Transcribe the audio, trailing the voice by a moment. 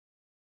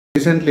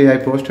Recently, I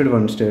posted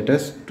one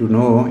status to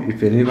know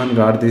if anyone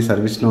got the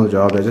Servicenow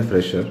job as a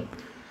fresher.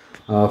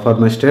 For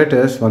my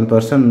status, one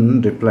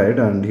person replied,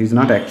 and he's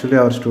not actually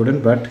our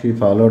student, but he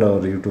followed our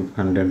YouTube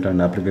content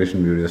and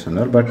application videos and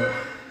all. But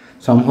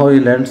somehow he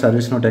learned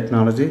Servicenow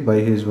technology by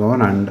his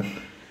own, and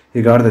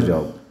he got the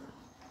job.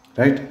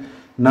 Right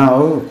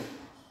now,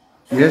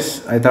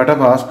 yes, I thought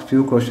of ask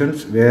few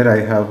questions where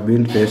I have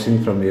been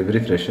facing from every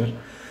fresher.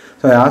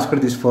 So I asked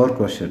these 4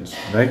 questions,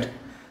 right?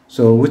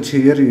 So which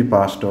year he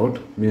passed out,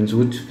 means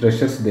which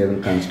freshers they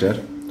will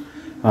consider,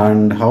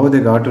 and how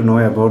they got to know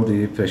about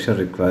the fresher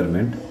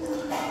requirement,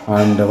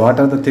 and what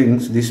are the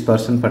things this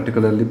person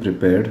particularly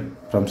prepared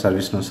from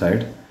Servicenow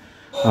side,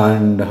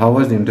 and how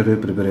was the interview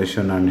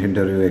preparation and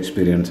interview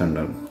experience and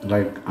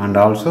all. And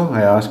also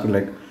I asked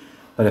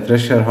for a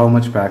fresher how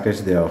much package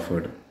they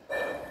offered.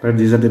 But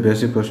these are the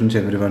basic questions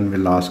everyone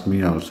will ask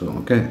me also,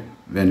 okay,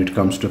 when it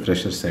comes to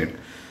fresher side.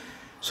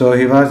 So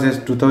he was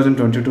a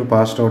 2022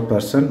 passed out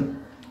person,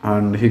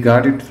 and he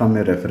got it from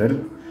a referral.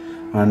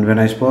 And when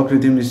I spoke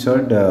with him, he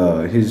said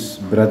his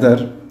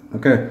brother,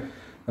 okay,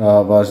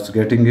 was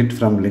getting it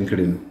from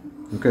LinkedIn.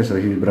 Okay, so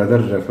his brother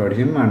referred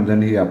him, and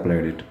then he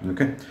applied it.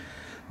 Okay,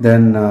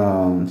 then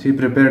he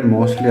prepared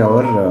mostly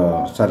our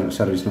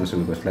Servicenow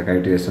syllabus, like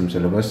ITSM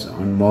syllabus,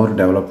 and more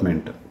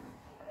development.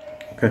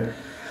 Okay,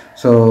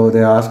 so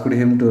they asked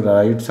him to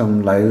write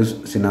some live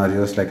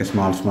scenarios, like a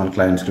small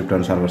client script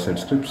and server side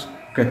scripts.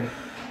 Okay,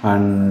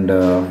 and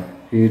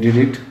he did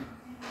it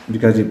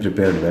because he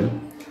prepared well.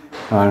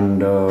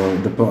 And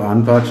the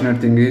unfortunate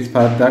thing is,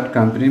 for that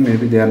company,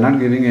 maybe they are not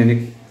giving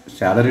any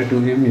salary to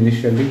him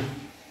initially,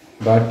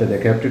 but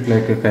they kept it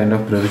like a kind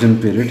of provision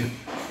period,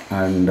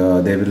 and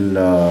they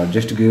will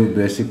just give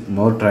basic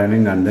more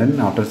training, and then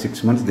after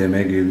 6 months they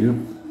may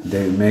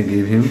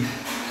give him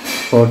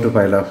 4 to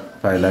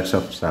 5 lakhs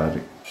of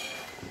salary.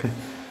 Okay,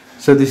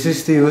 so this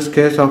is the use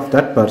case of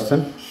that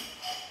person.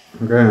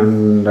 Okay,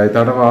 and I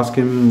thought of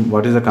asking him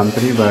what is the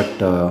company,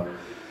 but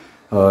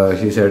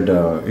he said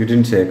he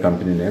didn't say a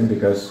company name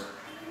because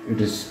it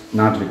is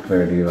not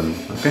required even.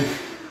 Okay,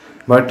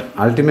 but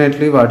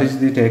ultimately what is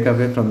the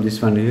takeaway from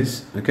this one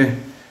is, okay,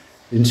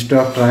 instead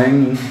of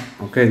trying,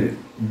 okay,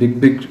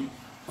 big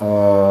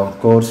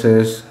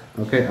courses,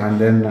 okay, and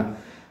then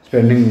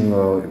spending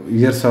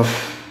years of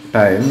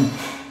time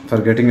for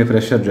getting a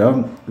fresher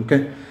job,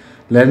 okay,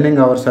 learning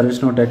our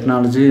Servicenow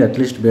technology, at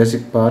least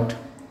basic part,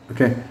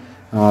 okay,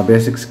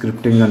 basic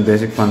scripting and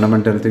basic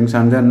fundamental things,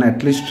 and then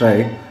at least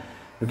try.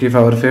 Okay, if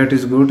our fate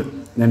is good,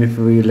 then if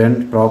we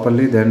learn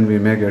properly, then we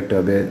may get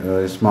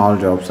small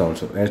jobs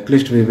also. At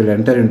least we will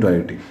enter into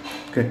IT.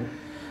 Okay,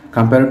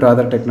 compared to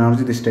other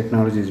technology, this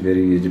technology is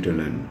very easy to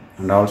learn,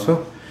 and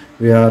also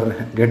we are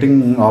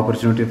getting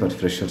opportunity for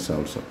freshers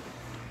also.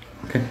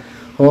 Okay,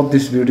 hope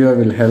this video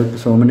will help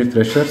so many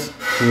freshers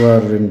who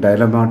are in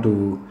dilemma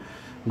to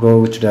go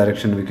which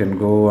direction we can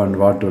go and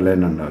what to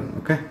learn and all.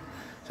 Okay,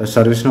 so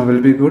Servicenow will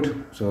be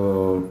good,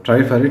 so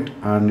try for it,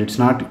 and it's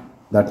not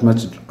that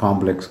much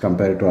complex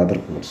compared to other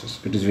courses.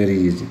 It is very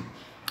easy.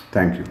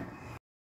 Thank you.